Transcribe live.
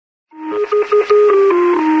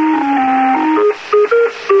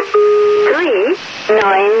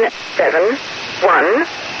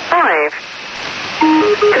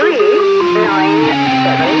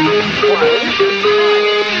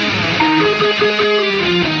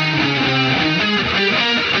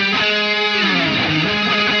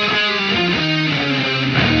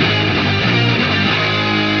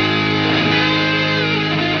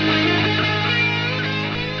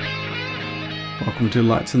to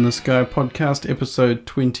Lights in the Sky podcast, episode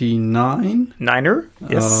 29. Niner,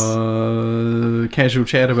 yes. Casual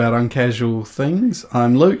chat about uncasual things.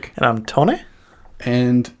 I'm Luke. And I'm Tony.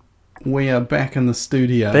 And we are back in the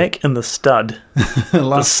studio. Back in the stud.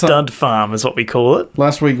 The stud farm is what we call it.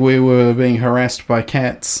 Last week we were being harassed by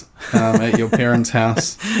cats at your parents'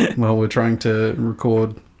 house while we're trying to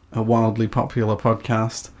record a wildly popular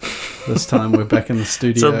podcast. This time we're back in the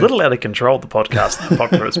studio. It's a little out of control, the podcast, how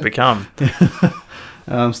popular it's become.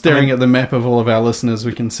 Staring at the map of all of our listeners,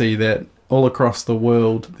 we can see that all across the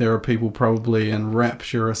world there are people probably in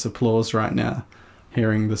rapturous applause right now,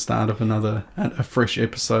 hearing the start of a fresh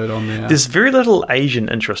episode on there. There's very little Asian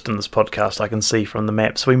interest in this podcast, I can see from the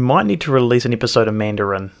map, so we might need to release an episode of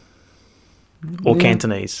Mandarin or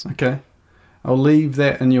Cantonese. Okay. I'll leave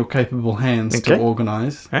that in your capable hands to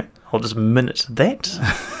organise. Right. I'll just minute that.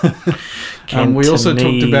 We also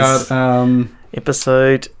talked about...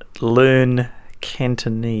 episode Learn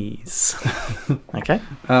Cantonese. Okay.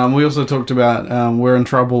 We also talked about we're in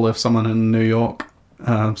trouble if someone in New York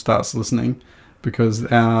starts listening, because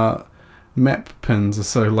our map pins are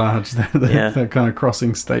so large that they're kind of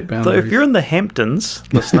crossing state boundaries. So if you're in the Hamptons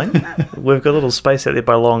listening, we've got a little space out there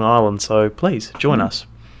by Long Island, so please join us.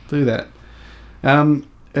 Do that.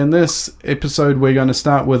 In this episode, we're going to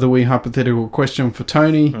start with a wee hypothetical question for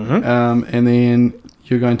Tony, and then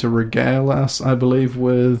you're going to regale us, I believe,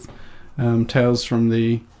 with tales from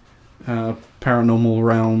the paranormal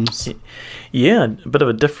realms. Yeah, a bit of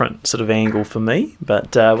a different sort of angle for me,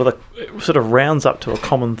 but it sort of rounds up to a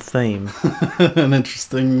common theme. An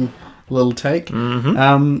interesting little take.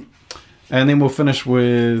 And then we'll finish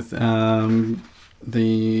with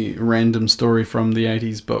the random story from the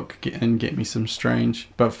 80s book and Get Me Some Strange.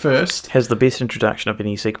 But first... has the best introduction of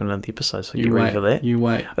any segment in the episode, so get ready for that. You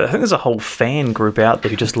wait. I think there's a whole fan group out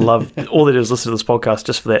there who just love... all they do is listen to this podcast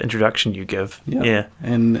just for that introduction you give. Yep. Yeah.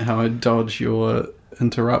 And how I dodge your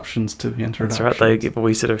interruptions to the introduction. That's right, they give a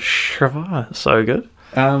wee sort of shiver. So good.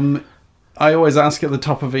 I always ask at the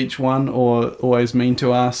top of each one, or always mean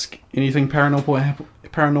to ask, anything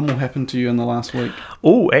paranormal happened to you in the last week?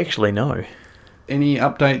 Oh, actually, no. Any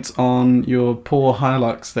updates on your poor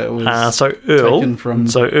Hilux that was taken from...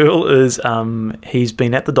 So Earl is, he's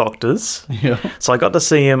been at the doctor's. Yeah. So I got to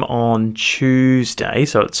see him on Tuesday,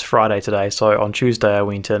 so it's Friday today. So on Tuesday I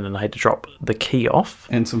went in and I had to drop the key off.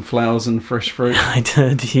 And some flowers and fresh fruit. I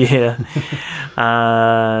did, yeah.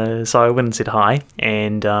 So I went and said hi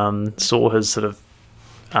and saw his sort of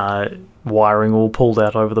wiring all pulled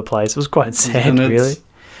out over the place. It was quite sad, really.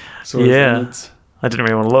 Yeah. I didn't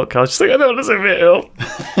really want to look. I was just like, I don't want to see Earl.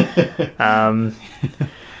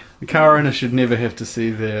 The car owner should never have to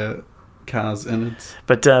see their car's innards.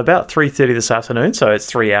 But about 3:30 this afternoon, so it's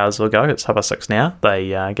 3 hours ago, it's 6:30 now, they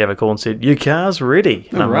gave a call and said, your car's ready.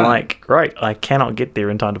 And I'm like, great, I cannot get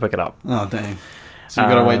there in time to pick it up. Oh, dang. So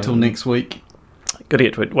you've got to wait till next week? Got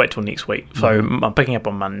to wait till next week. So I'm picking up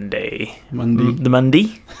on Monday. Monday? The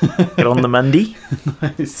Monday. Get on the Monday.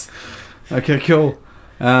 Nice. Okay, cool.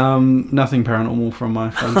 Nothing paranormal from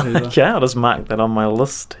my front either. Okay, I'll just mark that on my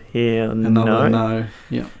list here. Another no.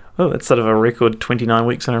 Yeah. Oh, that's sort of a record 29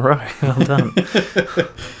 weeks in a row. Well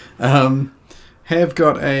done. Have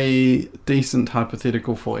got a decent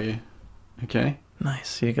hypothetical for you. Okay.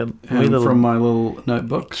 Nice. You got from my little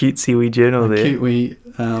notebook. Cutesy wee journal there. Cute wee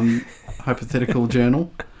hypothetical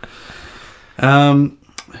journal.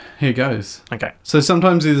 Here goes. Okay. So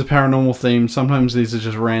sometimes these are paranormal themes, sometimes these are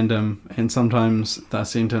just random, and sometimes they're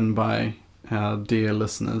sent in by our dear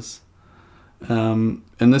listeners. In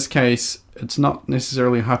this case, it's not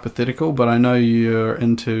necessarily hypothetical, but I know you're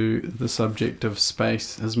into the subject of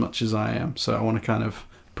space as much as I am, so I want to kind of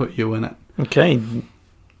put you in it. Okay.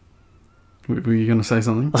 Were you going to say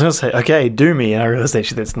something? I was going to say, okay, do me, and I realised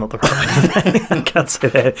actually that's not the right thing. I can't say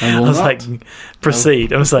that. I was like,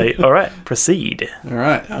 proceed. I was like, all right, proceed. All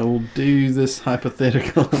right, I will do this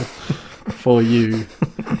hypothetical for you.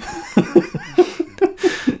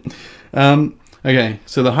 Okay,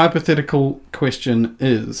 so the hypothetical question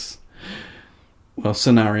is, well,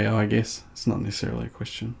 scenario, I guess. It's not necessarily a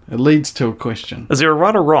question. It leads to a question. Is there a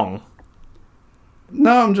right or wrong?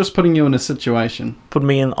 No, I'm just putting you in a situation. Put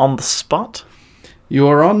me in on the spot? You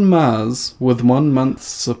are on Mars with 1 month's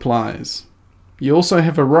supplies. You also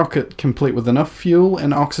have a rocket complete with enough fuel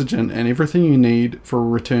and oxygen and everything you need for a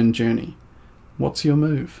return journey. What's your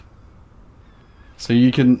move? So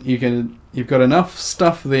you've got enough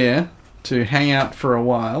stuff there to hang out for a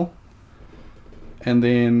while, and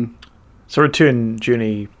then... So return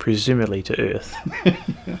journey presumably to Earth.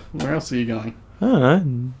 Where else are you going? I don't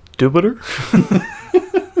know. Jupiter?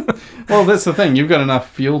 Well, that's the thing. You've got enough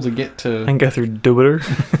fuel to get to... And go through Jupiter.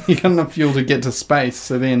 You've got enough fuel to get to space,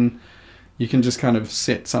 so then you can just kind of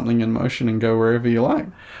set something in motion and go wherever you like.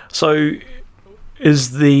 So,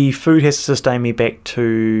 is the food has to sustain me back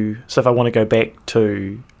to... So if I want to go back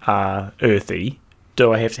to Earthy,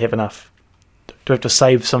 do I have to have enough... Do I have to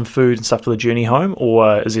save some food and stuff for the journey home,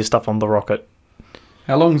 or is there stuff on the rocket?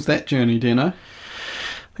 How long's that journey, do you know? I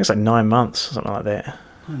think it's like 9 months, or something like that.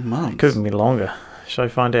 9 months? It could even be longer. Shall I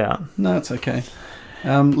find out? No, it's okay.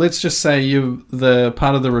 Let's just say the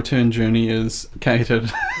part of the return journey is catered.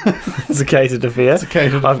 It's a catered affair. It's a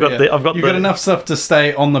catered affair. You've got enough stuff to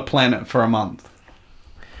stay on the planet for a month.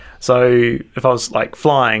 So if I was like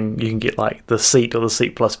flying, you can get like the seat or the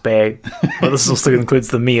seat plus bag, but this also includes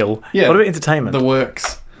the meal. Yeah. What about entertainment? The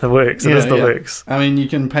works. The works. It is the works. I mean, you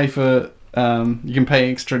can pay for. You can pay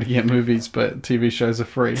extra to get movies, but TV shows are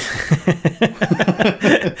free.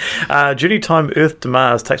 Journey time Earth to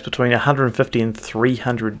Mars takes between 150 and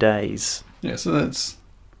 300 days. Yeah, so that's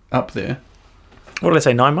up there. What did I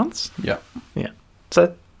say, 9 months? Yeah. Yeah.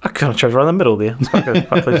 So I kind of chose right in the middle there. I was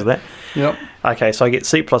quite pleased with that. Yep. Okay, so I get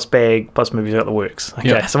seat plus bag plus movies. I got the works. Okay,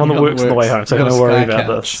 yep. So I'm on the works on the way home, so I'm going to worry about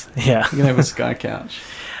this. Yeah. You can have a sky couch.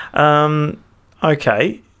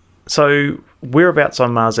 Okay, so whereabouts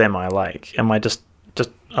on Mars am I? Like, am I just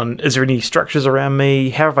is there any structures around me?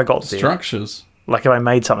 How have I got there? Structures? Like, have I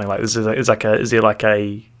made something like this? Is there like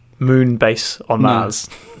a moon base on Mars?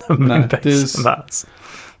 A moon base on Mars.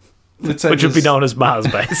 Which would be known as Mars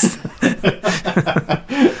base.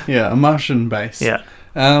 Yeah, a Martian base. Yeah.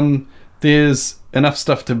 There's enough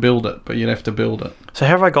stuff to build it, but you'd have to build it. So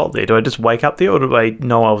how have I got there? Do I just wake up there, or do I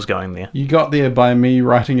know I was going there? You got there by me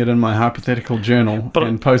writing it in my hypothetical journal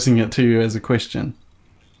and posing it to you as a question.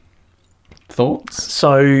 Thoughts?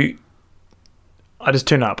 So I just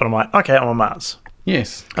turn up and I'm like, okay, I'm on Mars.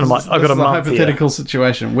 Yes. And I'm like, I've got a month hypothetical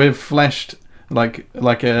situation. We've flashed like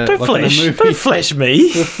a Don't flash. movie. Don't flash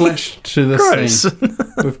me. We've flashed to this Gross. scene.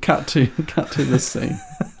 We've cut to this scene.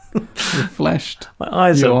 We've flashed. My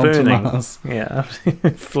eyes are burning. Mars. Yeah,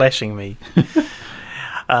 flashing me.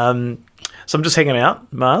 So I'm just hanging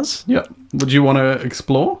out, Mars. Yeah. Would you want to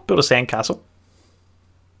explore? Build a sandcastle.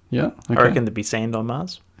 Yeah. Okay. I reckon there'd be sand on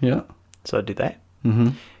Mars. Yeah. So I'd do that.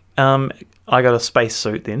 Mm-hmm. I got a space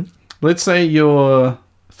suit then. Let's say you're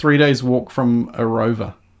 3 days walk from a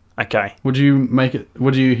rover. Okay. Would you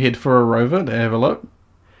head for a rover to have a look?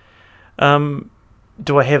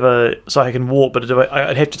 Do I have so I can walk, but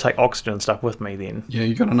I'd have to take oxygen and stuff with me then? Yeah,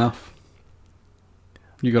 you got enough.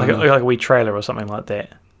 You got enough. Like a wee trailer or something like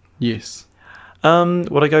that. Yes.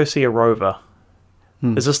 Would I go see a rover?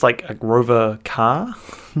 Is this like a rover car?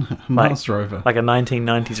 Mars rover. Like a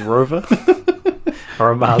 1990s rover?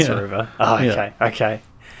 Or a Mars rover? Oh, okay, okay.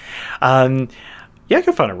 Yeah, I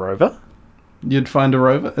could find a rover. You'd find a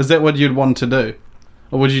rover? Is that what you'd want to do?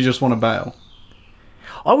 Or would you just want to bail?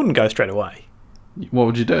 I wouldn't go straight away. What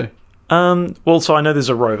would you do? Well, so I know there's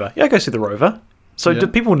a rover. Yeah, I go see the rover. So do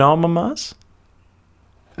people know I'm on Mars?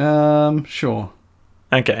 Sure.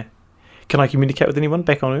 Okay. Can I communicate with anyone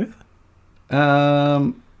back on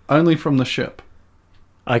Earth? Only from the ship.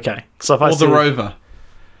 Okay. So if I the rover.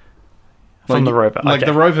 From the rover. Like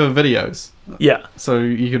the rover videos. Yeah. So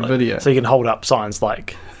you can video. So you can hold up signs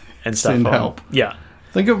like and stuff. Send help. Yeah.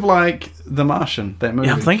 Think of like The Martian, that movie.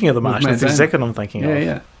 Yeah, I'm thinking of The Martian. That's exactly what I'm thinking of.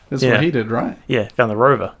 Yeah. That's what he did, right? Yeah, found the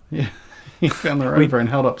rover. Yeah. He found the rover and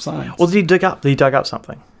held up signs. Well, did he dig up? He dug up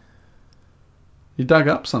something. He dug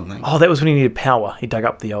up something? Oh, that was when he needed power. He dug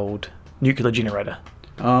up the old nuclear generator.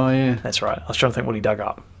 Oh, yeah. That's right. I was trying to think what he dug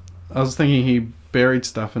up. I was thinking he buried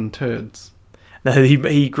stuff in turds. No,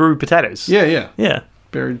 he grew potatoes. Yeah.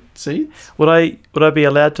 Buried seeds? Would I be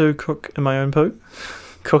allowed to cook in my own poo?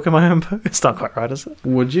 Cook in my own poo? It's not quite right, is it?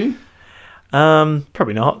 Would you?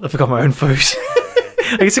 Probably not. If I got my own food.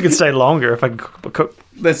 I guess I could stay longer if I could cook.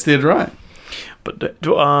 That's dead right. But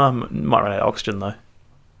might run out of oxygen though.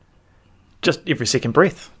 Just every second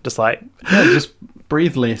breath. Just like just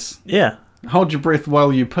breathe less. Yeah. Hold your breath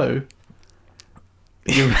while you poo.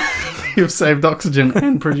 You've saved oxygen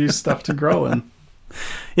and produced stuff to grow in.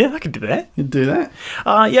 Yeah, I could do that. You'd do that?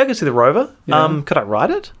 Yeah, I could see the rover. Yeah. Could I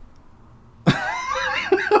ride it?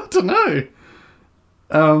 I don't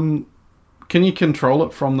know. Can you control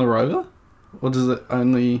it from the rover? Or does it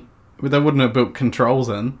only... Well, they wouldn't have built controls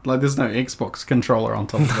in. Like, there's no Xbox controller on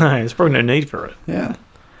top of it. No, there's probably no need for it. Yeah.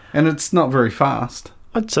 And it's not very fast.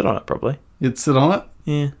 I'd sit on it, probably. You'd sit on it?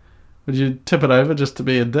 Yeah. Would you tip it over just to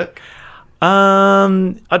be a dick?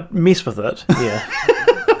 I'd mess with it, yeah.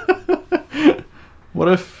 What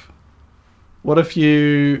if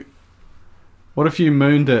you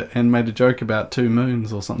mooned it and made a joke about 2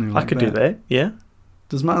 moons or something like that? I could do that, yeah.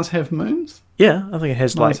 Does Mars have moons? Yeah, I think it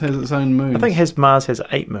has Mars has its own moons. I think Mars has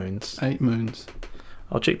 8 moons. 8 moons.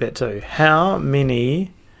 I'll check that too. How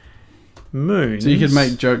many moons? So you could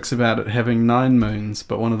make jokes about it having 9 moons,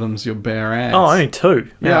 but one of them's your bare ass. Oh, only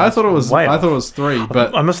 2. Yeah, I thought it was 3,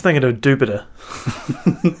 but I must think of Jupiter.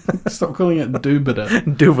 Stop calling it Jupiter.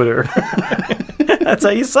 Jupiter. That's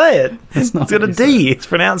how you say it. It's got a D. It's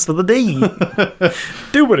pronounced with a D.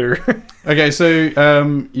 Jupiter. Okay, so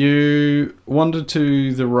you wander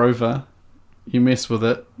to the rover. You mess with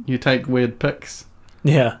it. You take weird pics.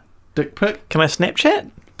 Yeah. Dick pic? Can I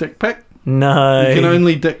Snapchat? Dick pic? No. You can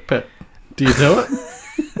only dick pic. Do you do it?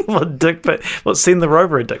 What dick pic? What, send the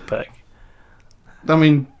rover a dick pic? I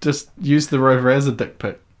mean, just use the rover as a dick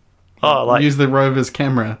pic. Oh, like... Use the rover's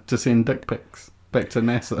camera to send dick pics back to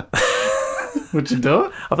NASA. Would you do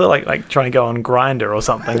it? I feel like trying to go on Grindr or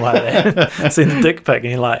something like that. Send a dick pic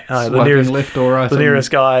and you're like, oh, the nearest left or right. The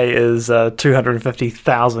nearest guy is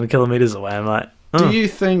 250,000 kilometers away. I'm like, Do you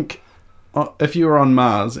think if you were on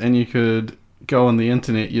Mars and you could go on the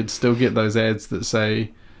internet, you'd still get those ads that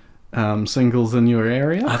say singles in your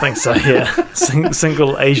area? I think so, yeah.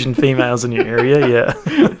 Single Asian females in your area, yeah.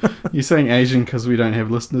 You're saying Asian because we don't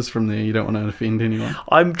have listeners from there. You don't want to offend anyone.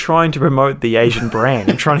 I'm trying to promote the Asian brand.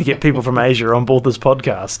 I'm trying to get people from Asia on board this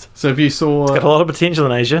podcast. So if you saw... It's got a lot of potential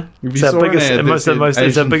in Asia. It's our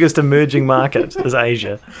biggest emerging market is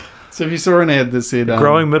Asia. So if you saw an ad that said...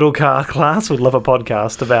 growing middle class would love a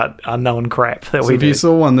podcast about unknown crap that we do. So if you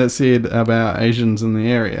saw one that said about Asians in the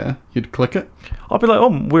area, you'd click it? I'd be like, oh,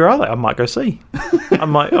 where are they? I might go see.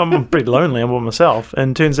 I'm pretty lonely. I'm by myself.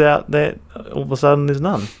 And turns out that all of a sudden there's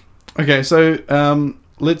none. Okay, so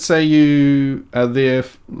let's say you are there,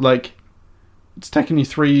 it's taken you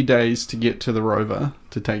 3 days to get to the rover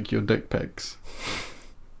to take your dick pics.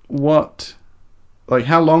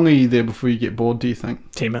 How long are you there before you get bored, do you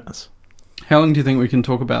think? 10 minutes. How long do you think we can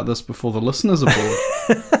talk about this before the listeners are bored?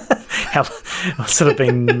 It's sort of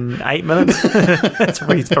been 8 minutes. It's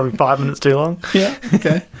probably 5 minutes too long. Yeah,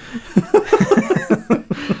 okay.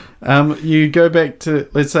 You go back to,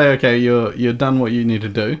 let's say, okay, you're done what you need to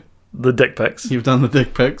do. The dick pics. You've done the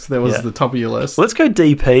dick pics. That was the top of your list. Let's go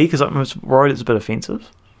DP, because I'm worried it's a bit offensive.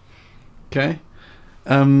 Okay.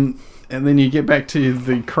 And then you get back to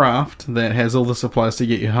the craft that has all the supplies to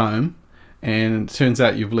get you home, and it turns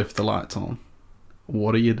out you've left the lights on.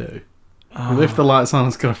 What do? You left the lights on,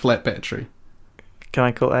 it's got a flat battery. Can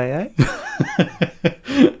I call AA?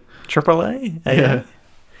 Triple A? AA? Yeah.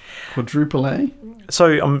 Quadruple A? So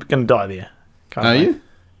I'm going to die there. Are you?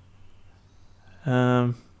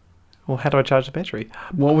 Well, how do I charge the battery?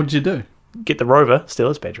 What would you do? Get the rover, steal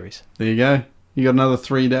its batteries. There you go. You got another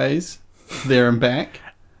 3 days there and back.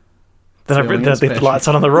 Then I've left the lights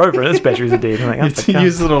on the rover and its batteries are dead. I'm like, you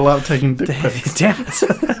use it all up taking dick pics. Damn it.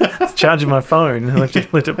 It's charging my phone and left it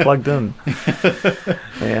plugged in.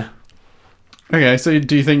 Yeah. Okay, so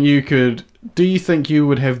do you think you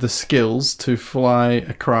would have the skills to fly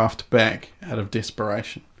a craft back out of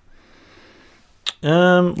desperation?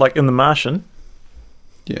 Like in The Martian?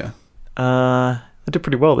 Yeah. I did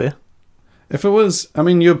pretty well there. If it was,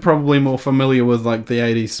 you're probably more familiar with the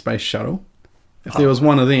 80s space shuttle. If there was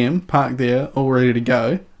one of them parked there, all ready to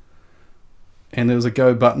go, and there was a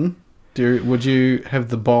go button, would you have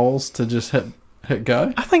the balls to just hit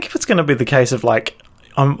go? I think if it's going to be the case of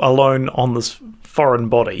I'm alone on this foreign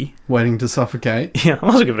body, waiting to suffocate, yeah, I might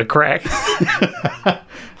as well give it a crack.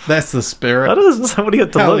 That's the spirit. That is. What do you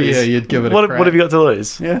got to lose? Yeah, you'd give it a crack. What have you got to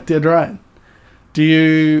lose? Yeah, dead right. Do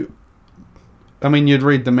you... you'd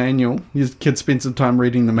read the manual. You could spend some time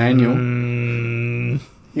reading the manual.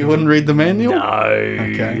 You wouldn't read the manual? No.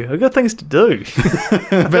 Okay. I've got things to do.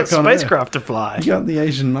 I've got spacecraft to fly. You got the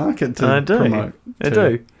Asian market to promote. I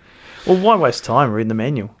do. Well, why waste time reading the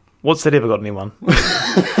manual? What's that ever got anyone?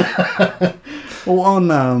 Well,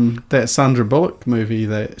 on that Sandra Bullock movie,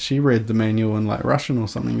 that she read the manual in Russian or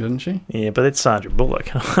something, didn't she? Yeah, but it's Sandra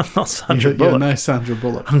Bullock. I'm not Sandra Bullock. You're no Sandra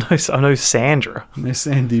Bullock. I'm no Sandra. No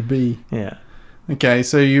Sandy B. Yeah. Okay,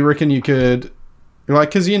 so you reckon you could...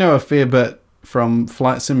 because you know a fair bit from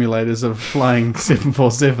flight simulators of flying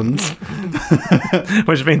 747s.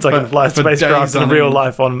 Which means I can fly spacecraft in real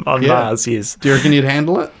life on Mars, yes. Do you reckon you'd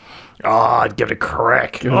handle it? Oh, I'd give it a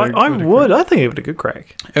crack. I would. I think I'd give it a good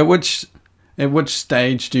crack. At which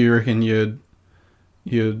stage do you reckon you'd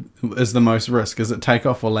is the most risk? Is it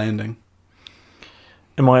takeoff or landing?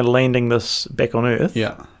 Am I landing this back on Earth?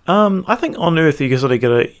 Yeah. I think on Earth you sort of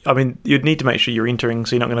get you'd need to make sure you're entering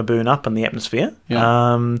so you're not going to burn up in the atmosphere.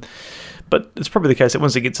 Yeah. But it's probably the case that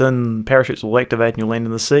once it gets in, parachutes will activate and you'll land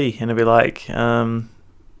in the sea. And it'll be like... yeah,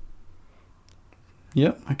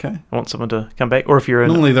 okay. I want someone to come back. Or if you're in...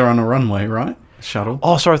 Normally they're on a runway, right? shuttle.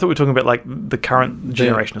 Oh, sorry, I thought we were talking about like the current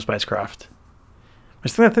generation of spacecraft. I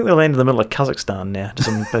think they land in the middle of Kazakhstan now. Just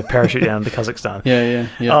they parachute down into Kazakhstan. Yeah.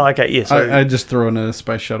 Oh, okay, yeah. So I just threw in a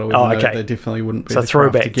space shuttle. Okay. They definitely wouldn't be. So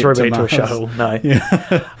throwback to a shuttle. No.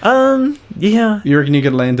 Yeah. Yeah. You reckon you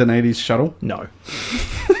could land an 80s shuttle? No.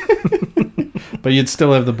 But you'd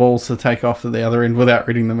still have the balls to take off at the other end without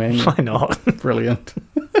reading the manual. Why not? Brilliant.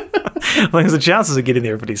 Like, the chances of getting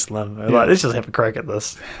there are pretty slim. Yeah. Like, let's just have a crack at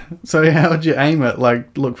this. So how would you aim it?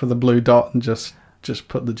 Like, look for the blue dot and just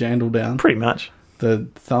put the jandal down? Pretty much. The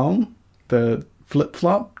thong? The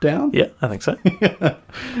flip-flop down? Yeah, I think so.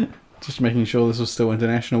 Just making sure this was still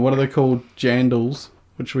international. What are they called? Jandals,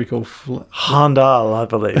 which we call... Handal, I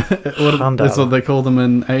believe. Handal. That's what they call them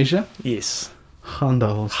in Asia? Yes.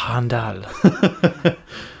 Handals. Handal.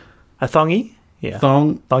 A thongy? Yeah.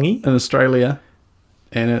 Thongy in Australia.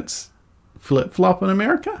 And it's flip-flop in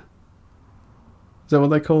America? Is that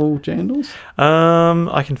what they call jandals?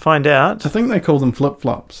 I can find out. I think they call them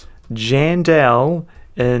flip-flops. Jandal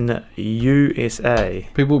in USA.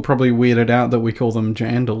 People are probably weirded out that we call them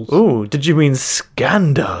jandals. Oh, did you mean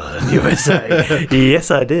scandal in USA?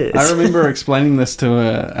 Yes, I did. I remember explaining this to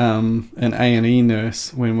an A&E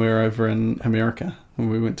nurse when we were over in America, when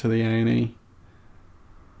we went to the A&E.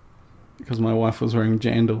 Because my wife was wearing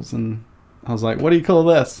jandals, and I was like, what do you call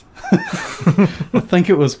this? I think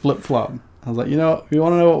it was flip-flop. I was like, you want to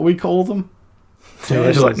know what we call them? Yeah,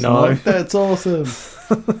 just like, no. Like, that's awesome.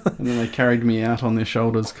 And then they carried me out on their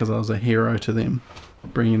shoulders because I was a hero to them,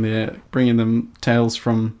 bringing them tales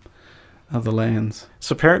from other lands.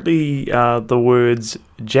 So apparently the words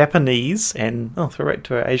Japanese and, throw it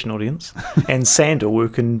to our Asian audience, and sandal were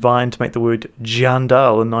combined to make the word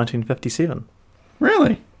jandal in 1957.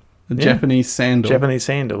 Really? Japanese sandal. Japanese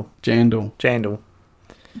sandal. Jandal.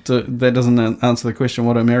 So that doesn't answer the question.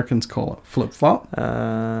 What do Americans call it? Flip-flop?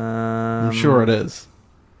 I'm sure it is.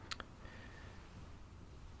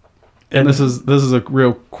 And this is a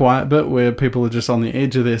real quiet bit where people are just on the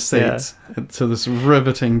edge of their seats to this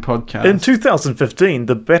riveting podcast. In 2015,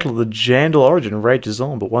 the Battle of the Jandal Origin rages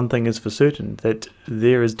on, but one thing is for certain, that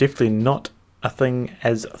there is definitely not a thing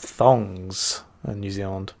as thongs in New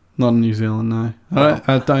Zealand. Not in New Zealand, no.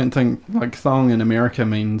 I don't think, like, thong in America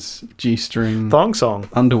means G-string... Thong song.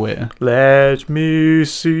 ...underwear. Let me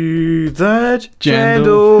see that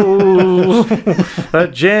jandal.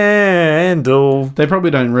 That jandal. They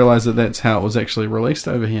probably don't realise that that's how it was actually released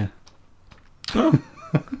over here. Oh.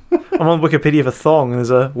 I'm on Wikipedia for thong, and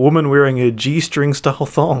there's a woman wearing a G-string style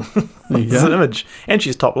thong. There's an image. And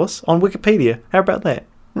she's topless on Wikipedia. How about that?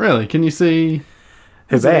 Really? Can you see...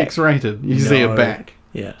 Her back? X-rated. You see her back.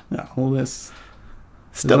 Yeah. No, well, there's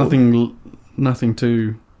nothing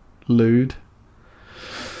too lewd.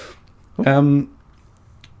 So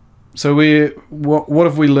what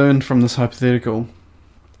have we learned from this hypothetical?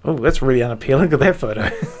 Oh, that's really unappealing. Look at that photo.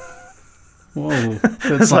 Whoa.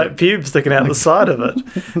 It's like pubes sticking out the side of it.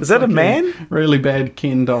 Is that a man? Really bad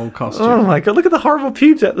Ken doll costume. Oh my god, look at the horrible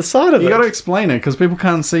pubes out the side of it. You got to explain it because people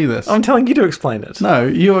can't see this. I'm telling you to explain it. No,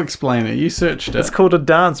 you explain it. You searched it. It's called a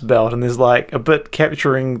dance belt, and there's like a bit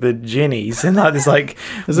capturing the jennies, and like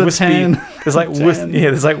there's wispy,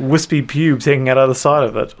 there's like wispy pubes hanging out the side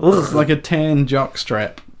of it. Ugh. It's like a tan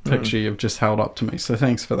jockstrap picture you've just held up to me. So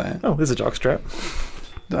thanks for that. Oh, there's a jockstrap.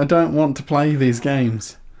 I don't want to play these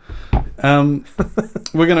games. We're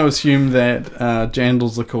going to assume that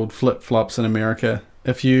jandals are called flip-flops in America.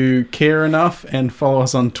 If you care enough and follow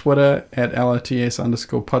us on Twitter at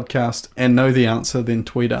LRTS_podcast and know the answer, then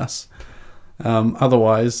tweet us.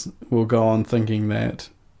 Otherwise, we'll go on thinking that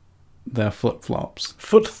they're flip-flops.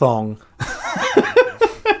 Foot thong.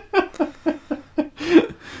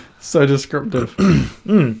 So descriptive.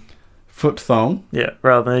 Foot thong. Yeah,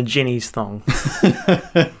 rather than a Jenny's thong.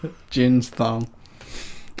 Jen's thong.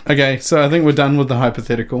 Okay, so I think we're done with the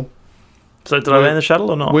hypothetical. So did I land the shuttle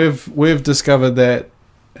or not? We've discovered that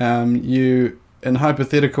you, in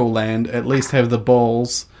hypothetical land, at least have the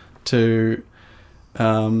balls to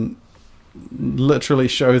literally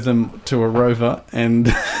show them to a rover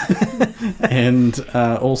and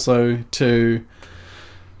also to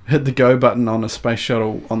hit the go button on a space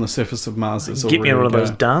shuttle on the surface of Mars. Get me one of those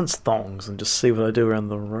dance thongs and just see what I do around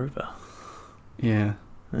the rover. Yeah.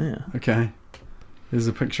 Okay. There's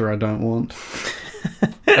a picture I don't want.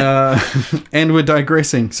 And we're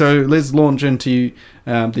digressing. So let's launch into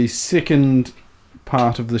the second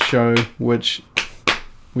part of the show, which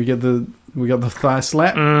we got the thigh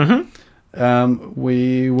slap. Mm-hmm.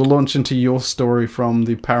 We will launch into your story from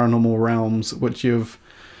the paranormal realms, which you've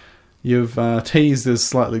teased as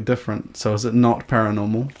slightly different. So is it not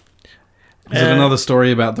paranormal? Is it another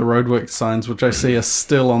story about the roadworks signs, which I see are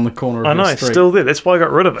still on the corner of your street? Still there. That's why I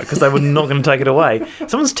got rid of it, because they were not going to take it away.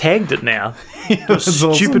 Someone's tagged it now. Yeah,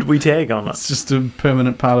 stupid awesome. tag on it. It's just a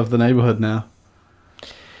permanent part of the neighbourhood now.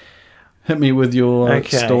 Hit me with your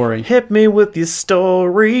story. Hit me with your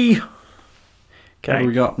story. Okay. What do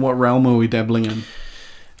we got? What realm are we dabbling in?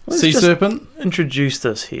 Sea just serpent? Introduce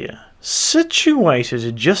this here.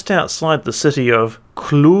 Situated just outside the city of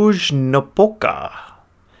Cluj-Napoca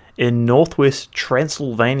in northwest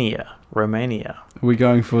Transylvania, Romania. Are we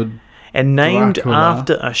going for and named Dracula?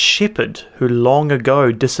 After a shepherd who long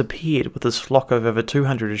ago disappeared with his flock of over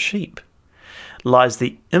 200 sheep, lies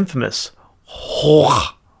the infamous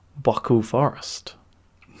Baku Forest.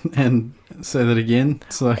 And say that again.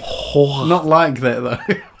 It's like not like that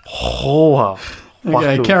though.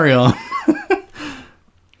 Okay, carry on.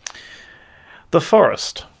 The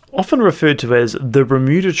forest, often referred to as the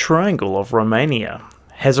Bermuda Triangle of Romania,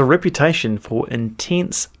 has a reputation for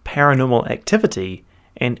intense paranormal activity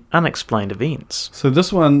and unexplained events. So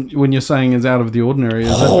this one, when you're saying is out of the ordinary,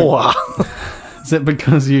 is that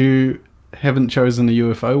because you haven't chosen a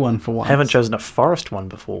UFO one for once? I haven't chosen a forest one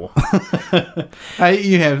before. Hey,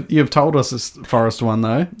 you've told us this forest one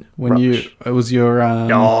though. When it was your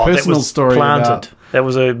personal story. Planted. That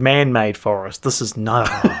was a man-made forest. This is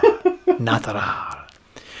natural.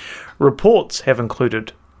 Reports have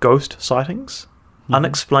included ghost sightings,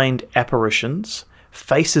 unexplained apparitions,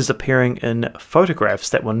 faces appearing in photographs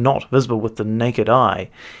that were not visible with the naked eye,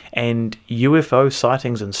 and UFO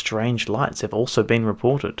sightings and strange lights have also been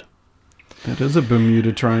reported. That is a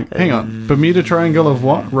Bermuda Triangle. Hang on. Bermuda Triangle of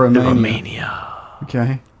what? Romania.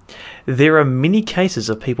 Okay. There are many cases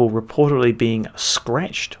of people reportedly being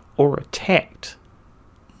scratched or attacked.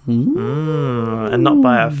 And not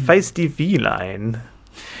by a feisty feline.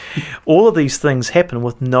 All of these things happen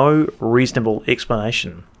with no reasonable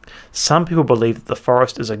explanation. Some people believe that the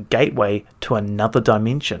forest is a gateway to another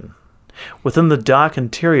dimension. Within the dark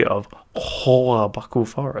interior of Baku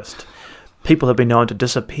Forest, people have been known to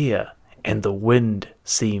disappear, and the wind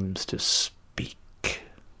seems to speak.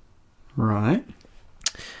 Right.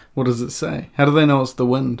 What does it say? How do they know it's the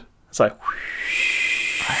wind? It's like,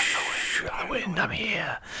 the wind, I'm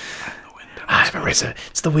here.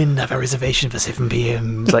 It's the wind. I have a reservation for 7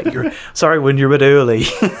 p.m. It's like, sorry, wind, you're a bit early.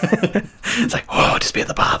 It's like, just be at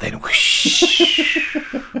the bar then.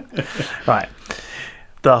 Right.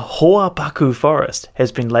 The Baku Forest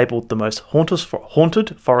has been labelled the most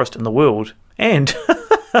haunted forest in the world, and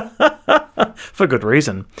for good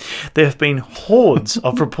reason. There have been hordes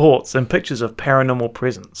of reports and pictures of paranormal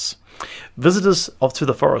presence. Visitors to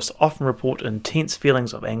the forest often report intense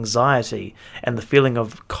feelings of anxiety and the feeling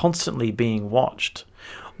of constantly being watched.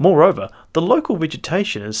 Moreover, the local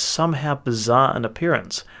vegetation is somehow bizarre in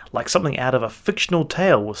appearance, like something out of a fictional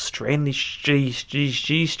tale with strangely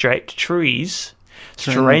shaped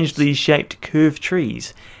curved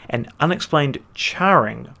trees, and unexplained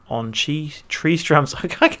charring on tree stumps.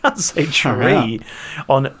 I can't say tree.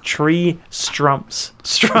 On tree stumps.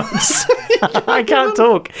 I can't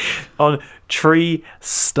talk. On tree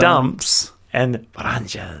stumps and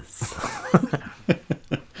branches.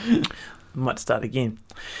 Might start again.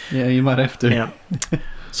 Yeah, you might have to. Yeah.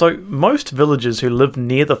 So, most villagers who live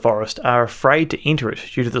near the forest are afraid to enter it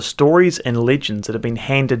due to the stories and legends that have been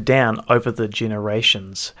handed down over the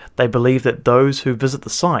generations. They believe that those who visit the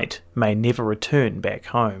site may never return back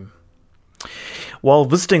home. While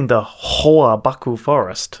visiting the Baku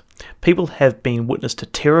Forest, people have been witness to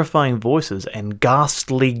terrifying voices and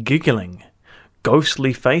ghastly giggling,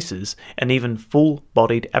 ghostly faces, and even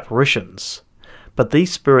full-bodied apparitions. But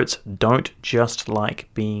these spirits don't just like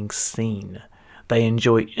being seen. They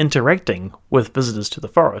enjoy interacting with visitors to the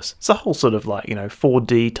forest. It's a whole sort of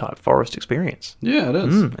 4D type forest experience. Yeah, it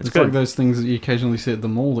is. It's good. Like those things that you occasionally see at the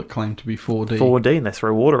mall that claim to be 4D. 4D, and they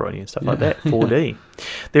throw water on you and stuff like that. 4D.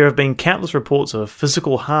 There have been countless reports of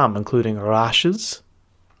physical harm, including rashes,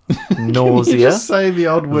 nausea, you just say the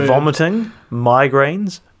odd word? Vomiting,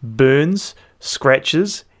 migraines, burns,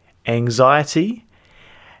 scratches, anxiety,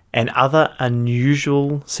 and other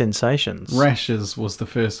unusual sensations. Rashes was the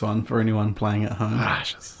first one for anyone playing at home.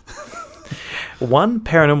 Rashes. One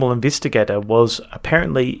paranormal investigator was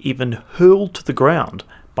apparently even hurled to the ground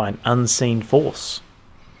by an unseen force.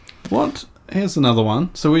 What? Here's another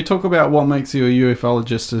one. So we talk about what makes you a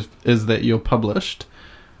ufologist is that you're published.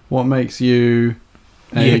 What makes you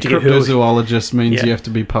a cryptozoologist means you have to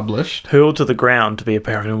be published. Hurled to the ground to be a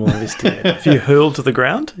paranormal investigator. If you hurl to the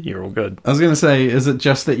ground, you're all good. I was going to say, is it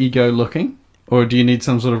just that you go looking? Or do you need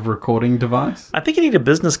some sort of recording device? I think you need a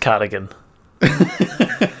business cardigan.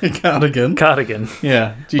 Cardigan. Cardigan.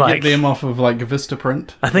 Yeah. Do you get them off of like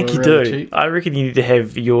Vistaprint? I think you really do. Cheap? I reckon you need to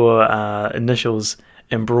have your initials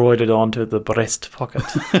embroidered onto the breast pocket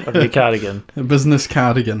of your cardigan. A business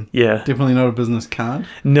cardigan. Yeah. Definitely not a business card.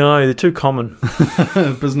 No, they're too common.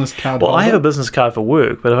 Business card. Well, I have a business card for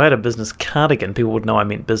work, but if I had a business cardigan, people would know I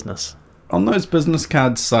meant business. On those business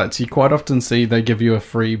card sites, you quite often see they give you a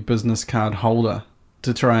free business card holder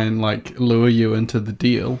to try and like lure you into the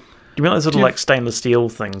deal. You mean those little like stainless steel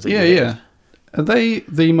things? That you have? Are they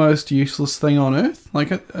the most useless thing on earth? Like,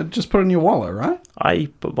 just put it in your wallet, right? I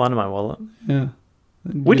put one in my wallet. Yeah.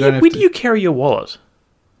 Where do you carry your wallet?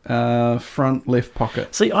 Front left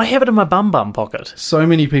pocket. See, I have it in my bum pocket. So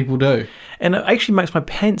many people do. And it actually makes my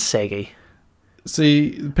pants saggy.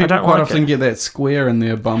 See, people quite often get that square in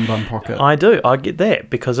their bum pocket. I do. I get that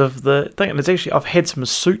because of the thing. And it's actually, I've had some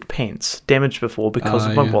suit pants damaged before because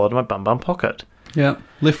of my wallet in my bum pocket. Yeah,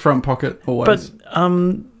 left front pocket always. But,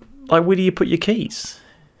 like, where do you put your keys?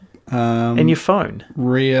 And your phone?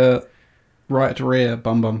 Right rear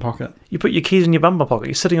bum pocket. You put your keys in your bum pocket.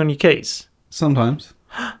 You're sitting on your keys. Sometimes.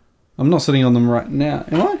 I'm not sitting on them right now.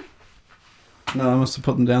 Am I? No, I must have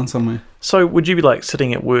put them down somewhere. So would you be like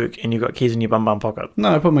sitting at work and you've got keys in your bum pocket?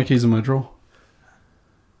 No, I put my keys in my drawer.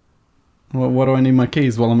 What do I need my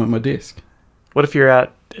keys while I'm at my desk? What if you're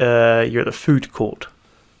at the food court?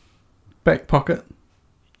 Back pocket.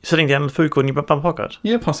 You're sitting down in the food court in your bum pocket?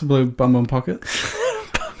 Yeah, possibly bum pocket.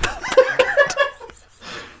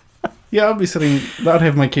 Yeah, I'll be sitting... I'd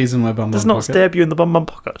have my keys in my bum pocket. Does not stab you in the bum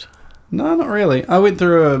pocket? No, not really. I went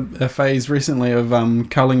through a phase recently of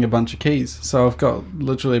culling a bunch of keys. So I've got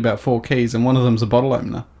literally about 4 keys, and one of them's a bottle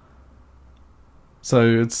opener. So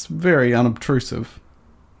it's very unobtrusive.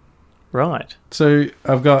 Right. So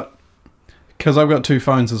I've got... Because I've got 2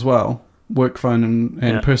 phones as well. Work phone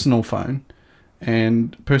and personal phone.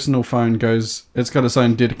 And personal phone goes... It's got its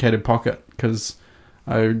own dedicated pocket, because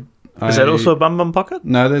Is that also a bum pocket?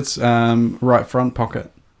 No, that's right front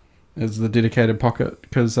pocket is the dedicated pocket,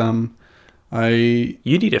 because you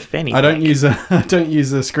need a fanny. I don't use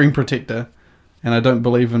a screen protector, and I don't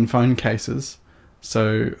believe in phone cases,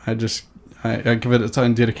 so I give it its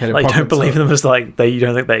own dedicated pocket. I don't believe them as like you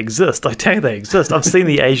don't think they exist. I tell you they exist. I've seen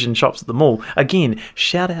the Asian shops at the mall. Again,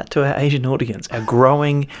 shout out to our Asian audience, our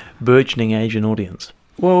growing, burgeoning Asian audience.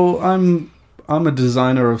 Well, I'm a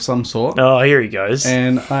designer of some sort. Oh, here he goes.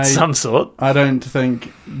 And some sort. I don't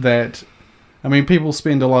think that... I mean, people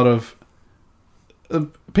spend a lot of...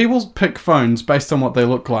 people pick phones based on what they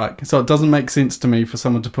look like. So it doesn't make sense to me for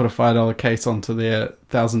someone to put a $5 case onto their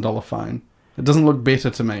 $1,000 phone. It doesn't look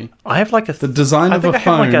better to me. I have like the design of a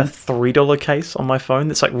phone... I have like a $3 case on my phone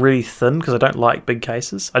that's like really thin because I don't like big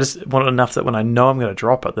cases. I just want it enough that when I know I'm going to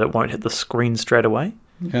drop it, that it won't hit the screen straight away.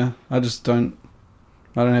 Yeah, I don't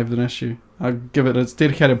have an issue. I give it its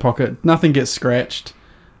dedicated pocket. Nothing gets scratched.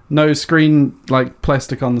 No screen, like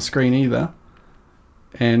plastic on the screen either.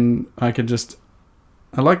 And I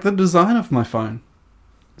like the design of my phone.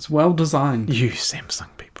 It's well designed. You Samsung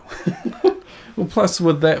people. Well, plus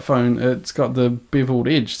with that phone, it's got the beveled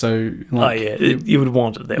edge, so... Like, oh, yeah, you would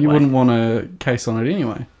want it that way. You wouldn't want a case on it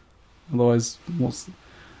anyway. Otherwise,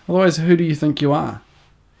 who do you think you are?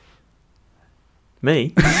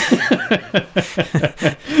 Me?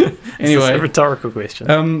 Anyway, it's a rhetorical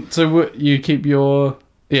question. So you keep your...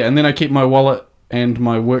 Yeah, and then I keep my wallet and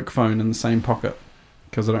my work phone in the same pocket,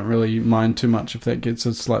 because I don't really mind too much if that gets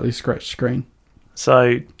a slightly scratched screen.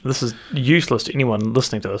 So this is useless to anyone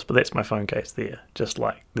listening to this, but that's my phone case there. Just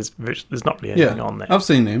like, there's not really anything on that. I've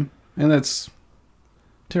seen them, and that's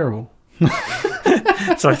terrible. So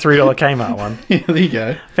a $3 Kmart one. Yeah, there you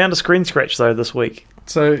go. Found a screen scratch, though, this week.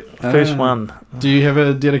 So first one. Do you have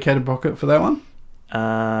a dedicated pocket for that one?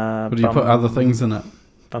 Or do you put other things in it?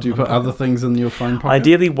 Do you put other things in your phone pocket?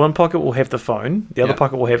 Ideally, one pocket will have the phone. The other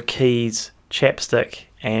pocket will have keys, chapstick,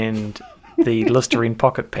 and the Listerine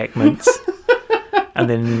pocket pack mints. And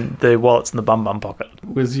then the wallet's in the bum pocket.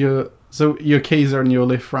 So your keys are in your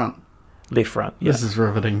left front? Left front, yeah. This is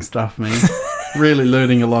riveting stuff, man. Really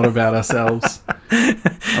learning a lot about ourselves.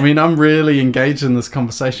 I mean, I'm really engaged in this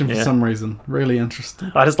conversation for some reason. Really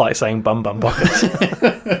interested. I just like saying bum pocket.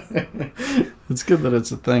 It's good that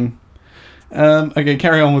it's a thing. Okay,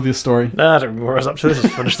 carry on with your story. No, I don't remember what I was up to. Let's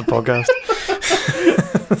just finish the podcast.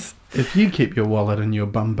 If you keep your wallet in your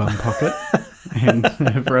bum pocket and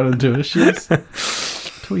have run into issues,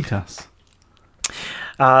 tweet us.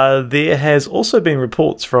 There has also been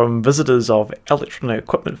reports from visitors of electronic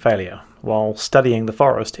equipment failure while studying the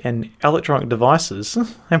forest, and electronic devices,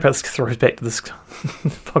 and this throws back to this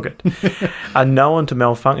pocket, are known to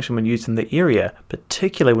malfunction when used in the area,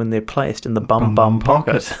 particularly when they're placed in the bum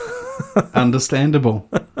pocket. Understandable.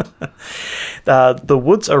 The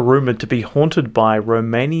woods are rumoured to be haunted by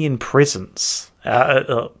Romanian peasants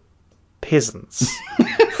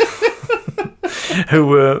who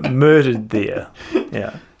were murdered there.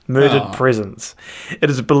 Yeah. Murdered presents. It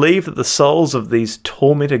is believed that the souls of these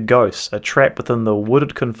tormented ghosts are trapped within the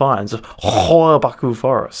wooded confines of Hoabaku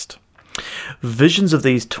Forest. Visions of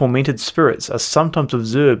these tormented spirits are sometimes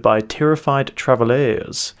observed by terrified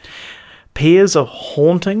travellers. Pairs of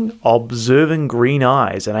haunting, observing green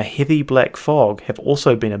eyes and a heavy black fog have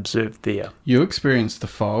also been observed there. You experienced the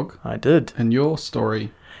fog. I did. In your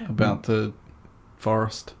story about the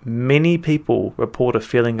forest. Many people report a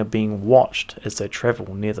feeling of being watched as they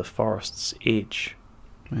travel near the forest's edge.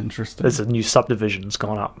 Interesting. There's a new subdivision's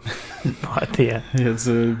gone up right there. Yeah, it's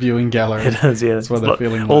a viewing gallery. It is, yeah. That's why they're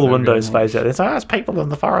feeling all the windows face out. There's people in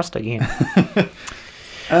the forest again.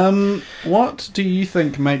 What do you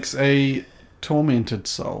think makes a tormented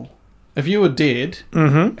soul? If you were dead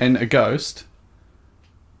and a ghost,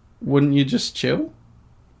 wouldn't you just chill?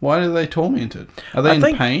 Why are they tormented? Are they in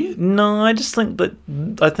pain? No, I just think that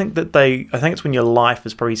I think it's when your life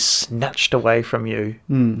is probably snatched away from you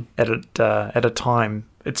at a time.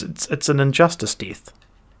 It's an injustice death,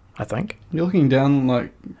 I think. You're looking down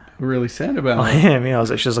like really sad about it. I am. Yeah, I was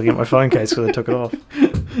actually just looking at my phone case because I took it off.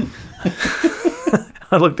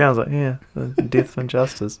 I looked down. I was like, yeah, the death of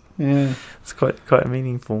injustice. Yeah, it's quite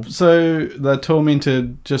meaningful. So they're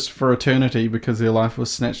tormented just for eternity because their life was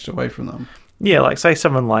snatched away from them. Yeah, like say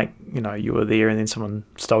someone you were there and then someone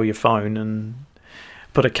stole your phone and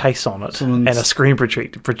put a case on it and a screen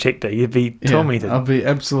protector. You'd be tormented. I'd be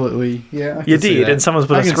absolutely, You did, and someone's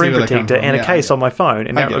put a screen protector and a case on my phone,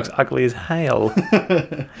 and now it looks ugly as hell.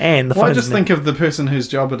 And the phone. I just think of the person whose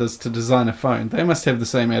job it is to design a phone. They must have the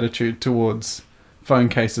same attitude towards phone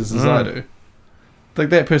cases as I do. Like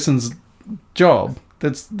that person's job.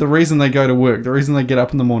 That's the reason they go to work. The reason they get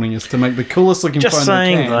up in the morning is to make the coolest looking phone they can. Just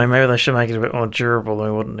saying, though, maybe they should make it a bit more durable. They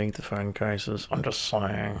wouldn't need the phone cases. I'm just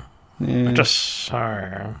saying. Yeah. I'm just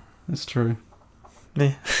saying. That's true.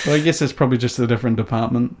 Yeah. Well, I guess it's probably just a different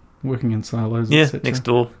department working in silos. Yeah, next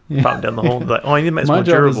door. Up down the hall. Like, you need to make it more job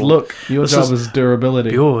durable. Is look. Your job is durability.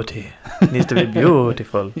 Beauty. It needs to be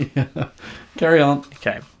beautiful. Yeah. Carry on.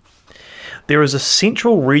 Okay. There is a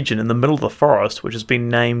central region in the middle of the forest which has been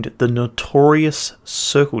named the notorious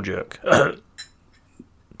circle jerk.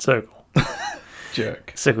 Circle.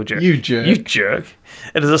 Jerk. Circle jerk. You jerk. You jerk.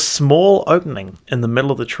 It is a small opening in the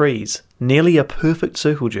middle of the trees, nearly a perfect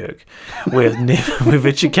circle jerk, where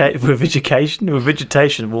vegetation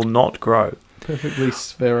will not grow. Perfectly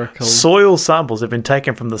spherical. Soil samples have been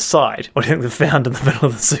taken from the site. What do you think they've found in the middle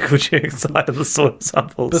of the circle jerk site of the soil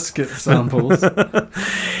samples? Biscuit samples.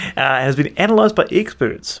 Has been analysed by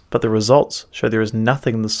experts, but the results show there is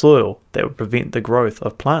nothing in the soil that would prevent the growth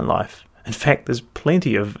of plant life. In fact, there's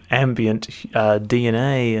plenty of ambient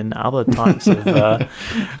DNA and other types of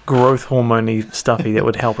growth hormone-y stuffy that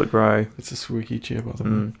would help it grow. It's a squeaky chair, by the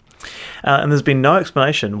way. And there's been no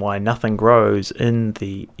explanation why nothing grows in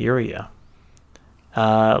the area.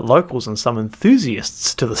 Locals and some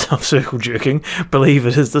enthusiasts to the circle jerking believe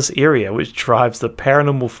it is this area which drives the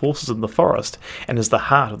paranormal forces in the forest and is the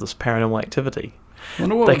heart of this paranormal activity.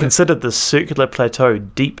 They considered this circular plateau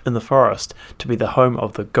deep in the forest to be the home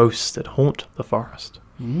of the ghosts that haunt the forest.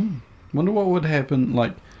 Wonder what would happen,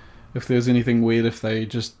 like, if there was anything weird if they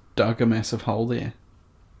just dug a massive hole there.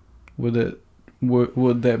 Would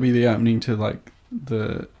that be the opening to, like,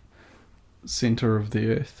 the centre of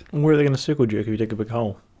the earth? Where are they going to circle jerk if you dig a big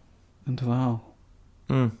hole? Into the hole.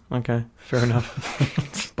 Okay, fair enough.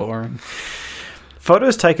 It's boring.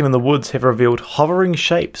 Photos taken in the woods have revealed hovering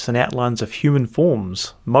shapes and outlines of human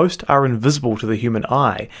forms. Most are invisible to the human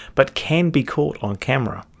eye, but can be caught on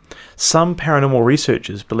camera. Some paranormal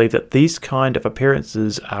researchers believe that these kind of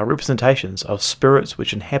appearances are representations of spirits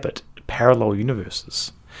which inhabit parallel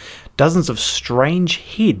universes. Dozens of strange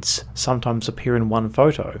heads sometimes appear in one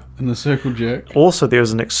photo. In the circle jerk. Also, there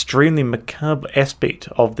is an extremely macabre aspect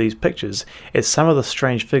of these pictures, as some of the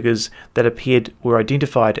strange figures that appeared were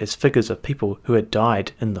identified as figures of people who had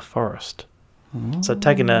died in the forest. So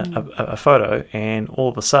taking a photo, and all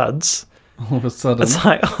of a sudden, it's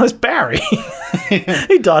like, oh, it's Barry.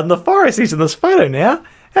 He died in the forest. He's in this photo now.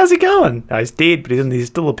 How's he going? No, he's dead, but he's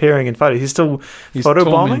still appearing in photos. He's still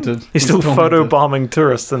photobombing. He's still photobombing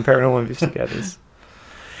tourists and paranormal investigators.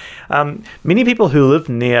 Many people who live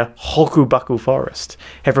near Hokubaku Forest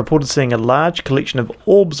have reported seeing a large collection of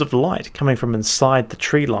orbs of light coming from inside the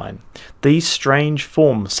tree line. These strange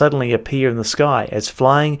forms suddenly appear in the sky as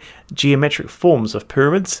flying geometric forms of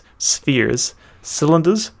pyramids, spheres,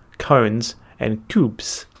 cylinders, cones, and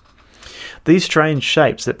cubes. These strange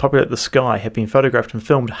shapes that populate the sky have been photographed and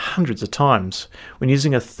filmed hundreds of times. When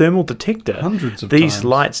using a thermal detector, these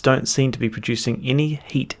lights don't seem to be producing any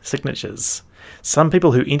heat signatures. Some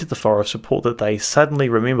people who enter the forest report that they suddenly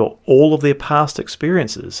remember all of their past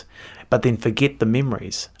experiences, but then forget the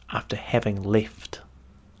memories after having left.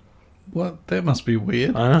 What? That must be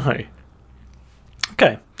weird. I know.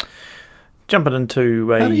 Okay. Jumping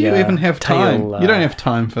into a How do you even have tale, time? You don't have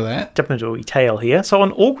time for that. Jumping into a tale here. So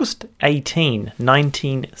on August 18,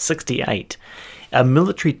 1968, a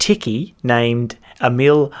military techie named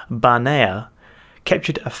Emil Barnea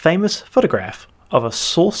captured a famous photograph of a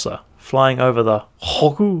saucer flying over the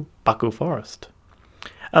Hokubaku forest.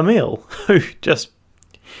 Emil, who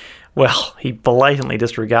he blatantly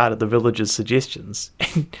disregarded the villagers' suggestions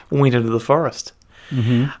and went into the forest.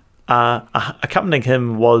 Mm-hmm. Accompanying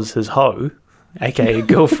him was his hoe, aka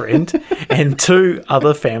girlfriend, and 2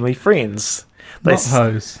 other family friends. Not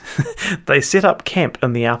hoes. They set up camp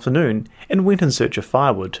in the afternoon and went in search of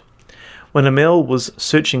firewood. When Emil was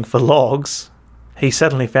searching for logs, he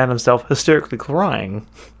suddenly found himself hysterically crying.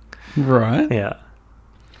 Right. Yeah.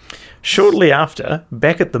 Shortly after,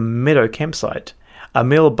 back at the meadow campsite,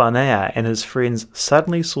 Emil Barnea and his friends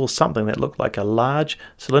suddenly saw something that looked like a large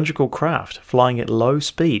cylindrical craft flying at low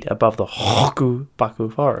speed above the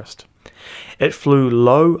Hokubaku forest. It flew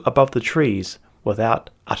low above the trees without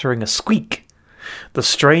uttering a squeak. The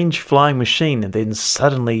strange flying machine then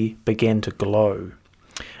suddenly began to glow.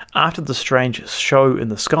 After the strange show in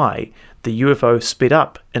the sky, the UFO sped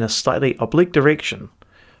up in a slightly oblique direction.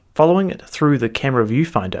 Following it through the camera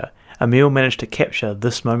viewfinder, Emil managed to capture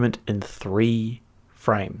this moment in 3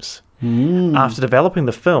 frames. After developing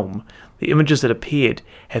the film, the images that appeared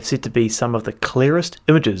have said to be some of the clearest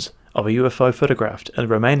images of a UFO photographed in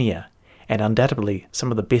Romania, and undoubtedly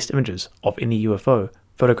some of the best images of any UFO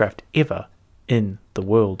photographed ever in the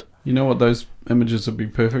world. You know what those images would be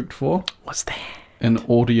perfect for? What's that? An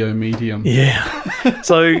audio medium. Yeah.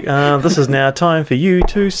 So this is now time for you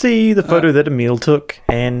to see the photo that Emil took.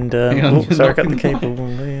 And sorry, I got the cable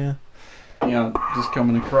there. Yeah, just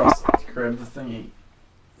coming across to grab the thingy.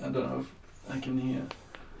 I don't know if I can hear.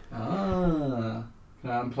 Can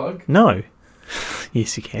I unplug? No.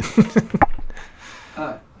 Yes, you can.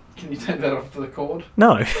 Can you take that off the cord?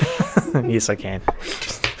 No. Yes, I can.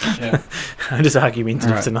 Yeah. I'm just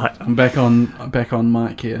argumentative right. tonight. I'm back on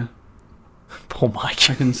mic here. Poor Mike.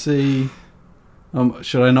 I can see.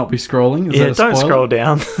 Should I not be scrolling? Is don't scroll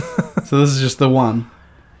down. So this is just the one.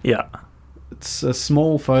 Yeah. It's a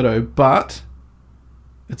small photo, but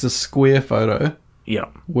it's a square photo. Yeah.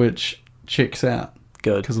 Which checks out.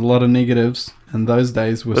 Good. Because a lot of negatives in those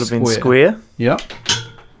days were square. Would have been square? Yep.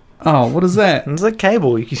 Oh, what is that? It's a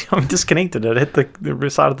cable. I'm disconnected it at the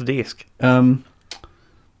side of the desk. And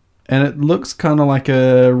it looks kind of like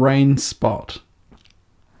a rain spot,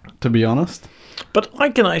 to be honest. But I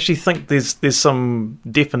can actually think there's some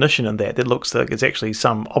definition in that looks like it's actually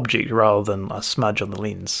some object rather than a smudge on the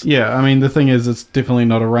lens. Yeah, I mean, the thing is, it's definitely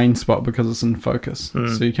not a rain spot because it's in focus.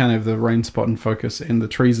 So you can't have the rain spot in focus and the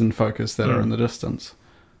trees in focus that are in the distance.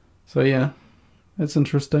 So yeah, it's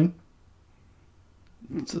interesting.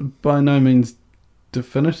 It's by no means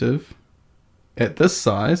definitive at this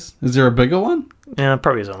size. Is there a bigger one? Yeah,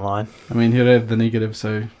 probably is online. I mean, he'd have the negative,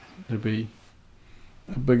 so it'd be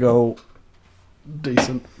a big old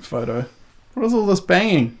decent photo. What is all this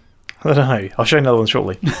banging? I don't know. I'll show you another one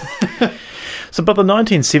shortly. So by the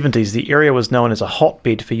 1970s, the area was known as a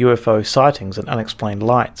hotbed for UFO sightings and unexplained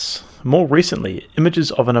lights. More recently, images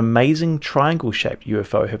of an amazing triangle-shaped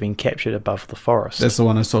UFO have been captured above the forest. That's the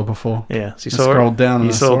one I saw before. Yeah, so I scrolled down and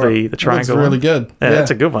you saw the triangle. That's really good. Yeah, that's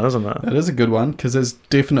a good one, isn't it? That is a good one, because it's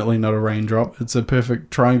definitely not a raindrop. It's a perfect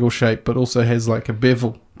triangle shape, but also has like a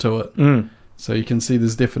bevel to it. So you can see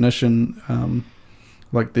there's definition,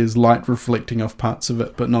 like there's light reflecting off parts of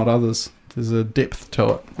it, but not others. There's a depth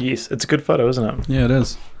to it. Yes, it's a good photo, isn't it? Yeah, it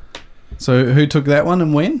is. So who took that one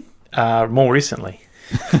and when? More recently.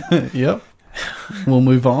 Yep. We'll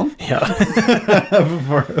move on. Yeah.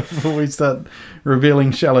 before we start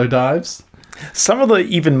revealing shallow dives. Some of the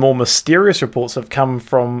even more mysterious reports have come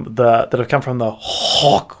from the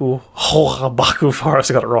Horabaku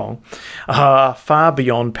forest, I got it wrong, far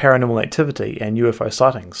beyond paranormal activity and UFO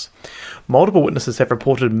sightings. Multiple witnesses have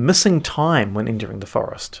reported missing time when entering the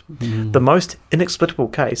forest. The most inexplicable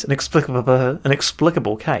case is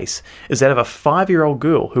that of a 5-year-old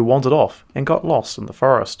girl who wandered off and got lost in the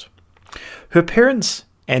forest. Her parents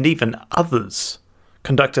and even others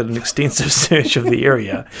conducted an extensive search of the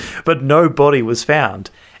area, but no body was found,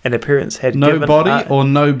 and her parents had no body or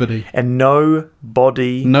nobody, and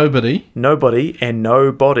nobody and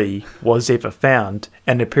nobody was ever found,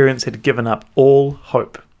 and her parents had given up all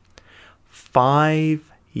hope.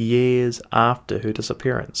 5 years after her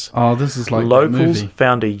disappearance, this is like locals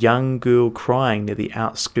found a young girl crying near the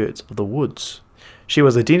outskirts of the woods. She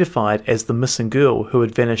was identified as the missing girl who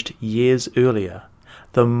had vanished years earlier.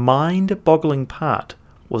 The mind-boggling part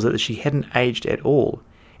was that she hadn't aged at all,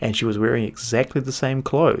 and she was wearing exactly the same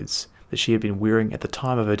clothes that she had been wearing at the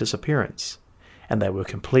time of her disappearance, and they were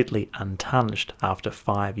completely untarnished after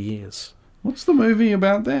 5 years. What's the movie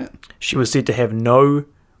about that? She was said to have no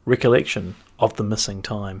recollection of the missing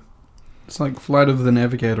time. It's like Flight of the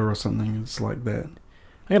Navigator or something. It's like that.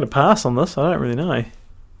 I'm going to pass on this. I don't really know.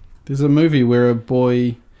 There's a movie where a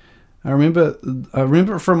boy... I remember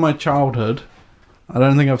it from my childhood. I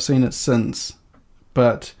don't think I've seen it since.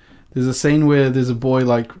 But there's a scene where there's a boy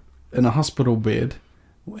like in a hospital bed,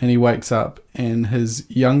 and he wakes up, and his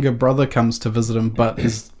younger brother comes to visit him, but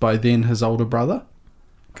is by then his older brother,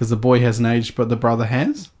 because the boy hasn't aged, but the brother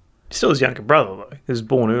has. Still his younger brother, though. He was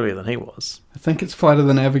born earlier than he was. I think it's Flight of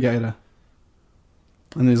the Navigator.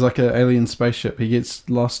 And there's like an alien spaceship. He gets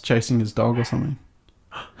lost chasing his dog or something.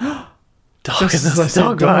 Dog in this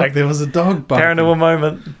dog bug. There was a dog bug. Paranormal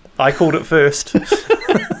moment. I called it first.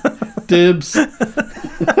 Dibs.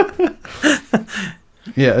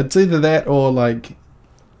 Yeah, it's either that or like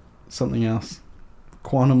something else.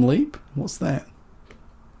 Quantum Leap? What's that?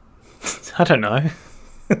 I don't know.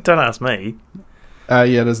 Don't ask me.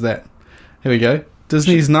 Yeah, there's that. Here we go.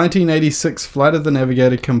 Disney's 1986 Flight of the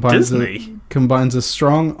Navigator combines a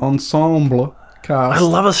strong ensemble cast. I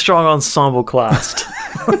love a strong ensemble cast.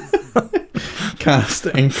 Cast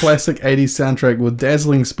and classic 80s soundtrack with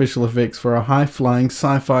dazzling special effects for a high-flying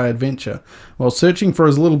sci-fi adventure. While searching for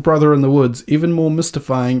his little brother in the woods, even more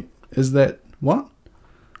mystifying is that... What?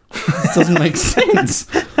 This doesn't make sense.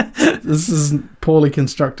 This is poorly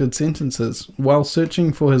constructed sentences. While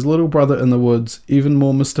searching for his little brother in the woods, even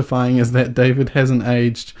more mystifying is that David hasn't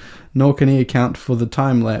aged, nor can he account for the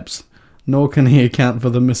time lapse, nor can he account for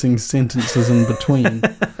the missing sentences in between.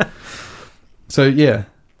 So, yeah.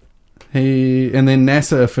 And then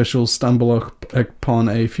NASA officials stumble upon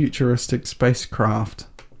a futuristic spacecraft,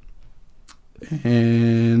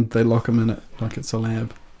 and they lock him in it like it's a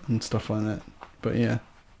lab and stuff like that. But yeah,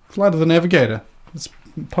 Flight of the Navigator. It's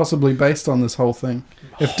possibly based on this whole thing.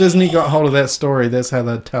 If Disney got hold of that story, that's how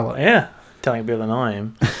they'd tell it. Yeah, telling it better than I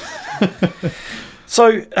am.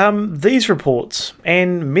 So these reports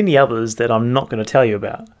and many others that I'm not going to tell you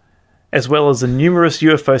about, as well as the numerous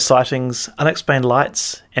UFO sightings, unexplained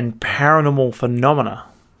lights, and paranormal phenomena,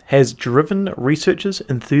 has driven researchers,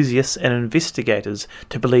 enthusiasts, and investigators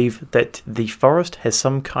to believe that the forest has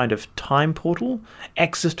some kind of time portal,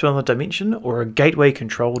 access to another dimension, or a gateway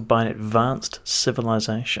controlled by an advanced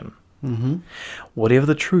civilization. Mm-hmm. Whatever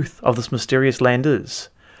the truth of this mysterious land is,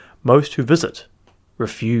 most who visit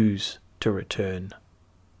refuse to return.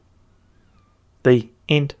 The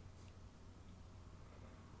end.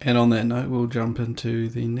 And on that note, we'll jump into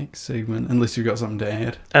the next segment, unless you've got something to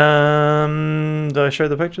add. Do I show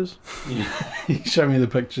the pictures? Yeah. Show me the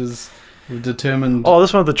pictures. We've determined... Oh,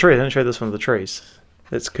 this one of the trees. I didn't show this one of the trees.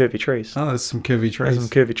 It's curvy trees. Oh, there's some curvy trees. There's some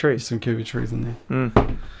curvy trees. There's some curvy trees in there.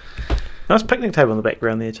 Nice picnic table in the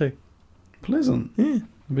background there too. Pleasant. Yeah. It'll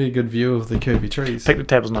be a good view of the curvy trees. Picnic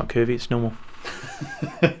table's not curvy, it's normal.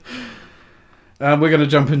 We're going to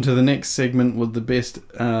jump into the next segment with the best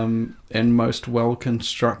and most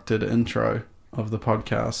well-constructed intro of the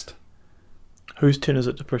podcast. Whose turn is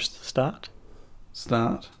it to push the start?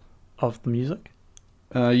 Start. Of the music?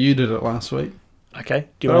 You did it last week. Okay.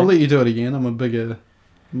 I'll let you do it again. I'm a bigger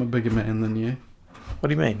man than you. What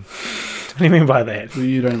do you mean? What do you mean by that? Well,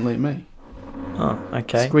 you don't let me. Oh,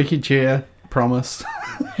 okay. Squeaky chair, promise.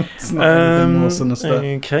 It's not anything more sinister.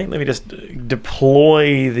 Okay, let me just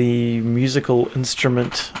deploy the musical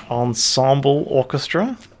instrument ensemble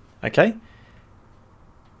orchestra. Okay.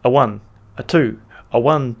 A 1, a 2, a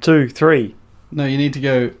 1, 2, 3. No, you need to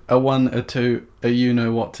go a 1, a 2, a you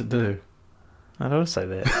know what to do. I don't say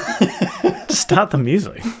that. Just start the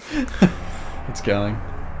music. It's going.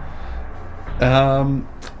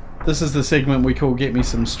 This is the segment we call Get Me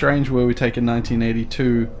Some Strange, where we take a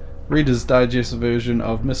 1982 Reader's Digest version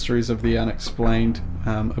of Mysteries of the Unexplained,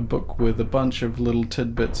 a book with a bunch of little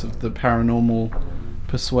tidbits of the paranormal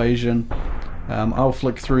persuasion. I'll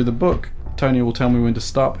flick through the book, Tony will tell me when to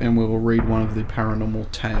stop, and we will read one of the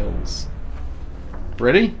paranormal tales.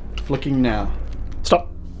 Ready? Flicking now.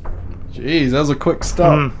 Stop. Jeez, that was a quick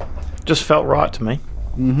stop. Just felt right to me.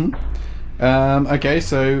 Okay,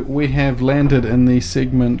 so we have landed in the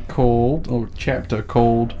segment called, or chapter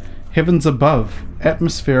called, Heavens Above,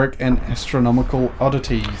 Atmospheric and Astronomical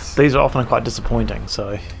Oddities. These are often quite disappointing,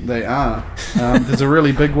 so... They are. There's a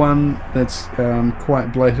really big one that's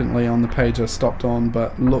quite blatantly on the page I stopped on,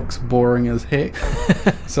 but looks boring as heck.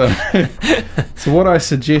 So what I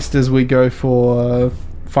suggest is we go for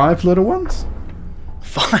 5 little ones.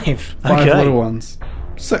 5? 5 little ones.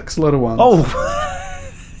 6 little ones. Oh!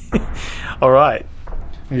 Alright.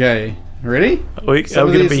 Okay, ready? Are we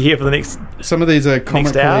going to be here for the next... Some of these are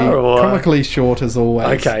comically short as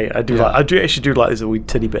always. Okay, I do actually like these wee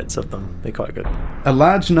titty bits of them. They're quite good. A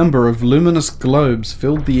large number of luminous globes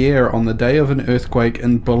filled the air on the day of an earthquake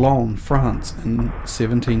in Boulogne, France in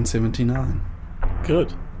 1779.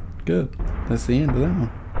 Good. That's the end of that one.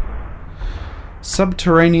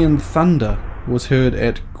 Subterranean thunder was heard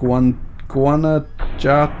at Guanajuato.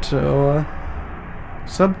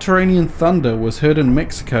 Subterranean thunder was heard in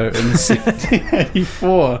Mexico in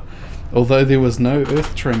 1784, although there was no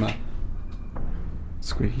earth tremor.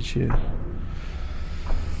 Squeaky chair.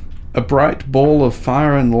 A bright ball of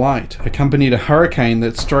fire and light accompanied a hurricane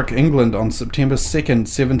that struck England on September 2nd,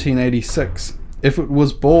 1786. If it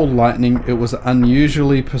was ball lightning, it was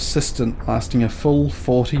unusually persistent, lasting a full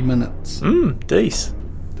 40 minutes. Decent.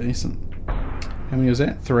 How many was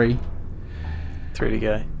that? 3. 3 to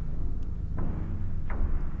go.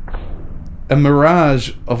 A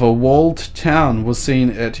mirage of a walled town was seen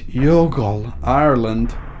at Youghal,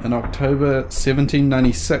 Ireland in October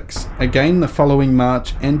 1796. Again the following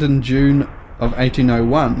March and in June of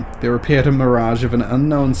 1801, there appeared a mirage of an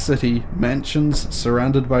unknown city, mansions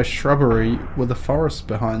surrounded by shrubbery with a forest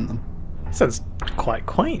behind them. Sounds quite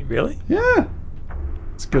quaint, really. Yeah.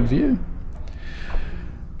 It's a good view.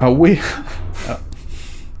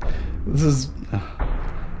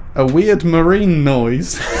 A weird marine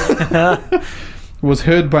noise was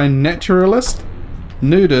heard by naturalist,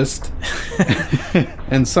 nudist,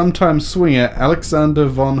 and sometimes swinger Alexander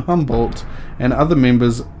von Humboldt and other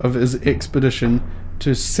members of his expedition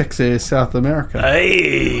to sexy South America.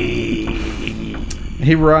 Hey.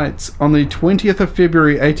 He writes, on the 20th of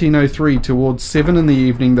February 1803, towards 7 in the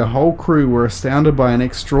evening, the whole crew were astounded by an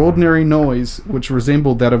extraordinary noise which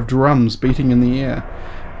resembled that of drums beating in the air.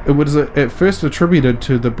 It was at first attributed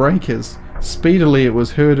to the Breakers. Speedily it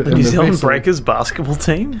was heard in the New Zealand vessel. Breakers basketball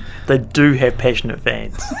team? They do have passionate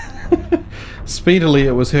fans. Speedily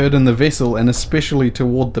it was heard in the vessel, and especially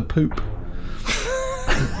toward the poop.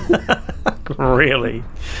 Really?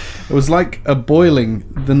 It was like a boiling,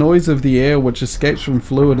 the noise of the air which escapes from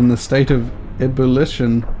fluid in the state of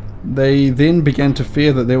ebullition. They then began to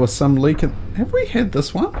fear that there was some leak in... Have we had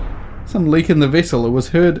this one? Some leak in the vessel. It was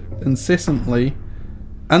heard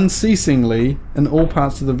unceasingly in all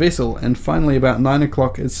parts of the vessel, and finally about 9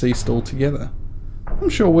 o'clock it ceased altogether. I'm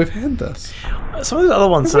sure we've had this. Some of the other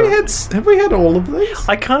ones have we had all of these?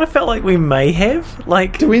 I kind of felt like we may have.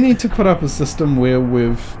 Like, do we need to put up a system where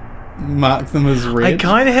we've marked them as red? I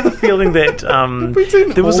kind of have a feeling that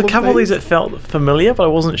there was a couple of these that felt familiar, but I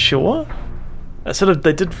wasn't sure.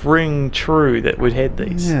 They did ring true that we'd had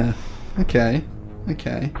these. Yeah. Okay.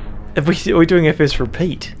 Are we doing our first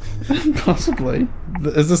repeat? Possibly.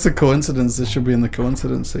 Is this a coincidence? This should be in the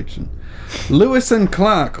coincidence section. Lewis and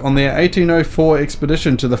Clark, on their 1804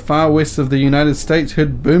 expedition to the far west of the United States,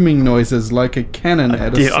 heard booming noises like a cannon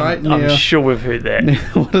at a site near... I'm sure we've heard that. Near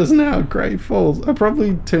what is now Great Falls. I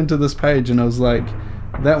probably turned to this page and I was like,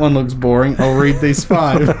 that one looks boring. I'll read these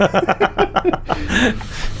 5.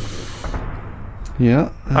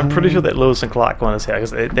 Yeah. I'm pretty sure that Lewis and Clark one is here.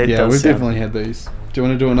 Cause that yeah, we've definitely had these. Do you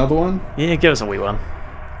want to do another one? Yeah, give us a wee one.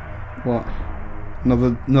 What?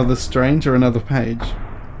 Another strange or another page?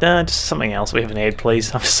 Just something else we haven't had,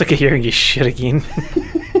 please. I'm sick of hearing your shit again.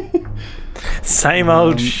 Same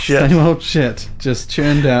old shit. Just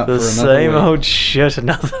churned out the for another same week. Old shit.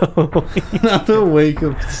 Another week. Another week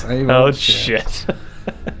of the same old shit.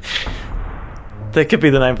 That could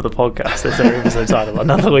be the name of the podcast. That's our episode title.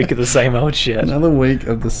 Another week of the same old shit. Another week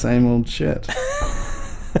of the same old shit.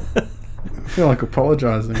 I feel like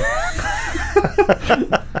apologising.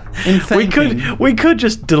 We could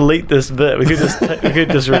just delete this bit. We could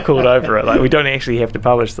just record over it. Like, we don't actually have to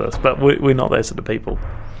publish this, but we're not that sort of people.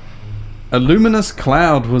 A luminous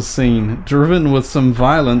cloud was seen, driven with some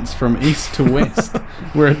violence from east to west,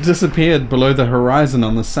 where it disappeared below the horizon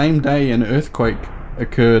on the same day an earthquake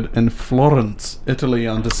occurred in Florence, Italy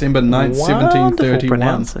on December 9th,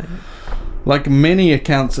 1731. Like many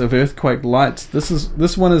accounts of earthquake lights,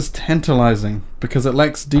 this one is tantalizing because it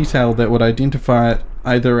lacks detail that would identify it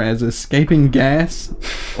either as escaping gas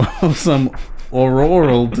or some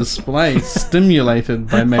auroral display stimulated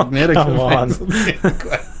by magnetic effects of the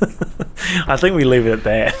earthquake. I think we leave it at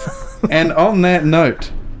that. And on that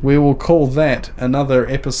note, we will call that another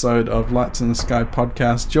episode of Lights in the Sky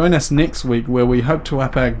podcast. Join us next week where we hope to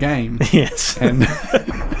up our game. Yes. And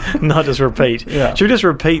not just repeat. Yeah. Should we just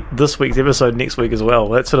repeat this week's episode next week as well?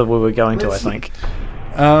 That's sort of where we're going to, I think.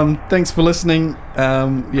 Thanks for listening.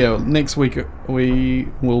 Next week we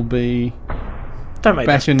will be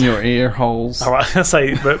back in your ear holes. All right, I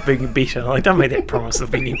say being better. Like, don't make that promise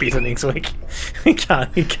of being better next week. You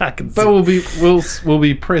can't But we'll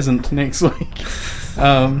be present next week.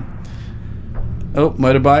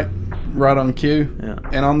 Motorbike, right on cue. Yeah.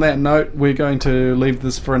 And on that note, we're going to leave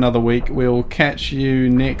this for another week. We'll catch you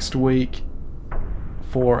next week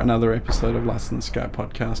for another episode of Lights in the Sky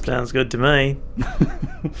podcast. Sounds good to me.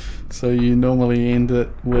 So you normally end it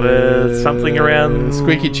with something around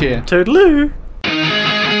squeaky chair. Toodaloo.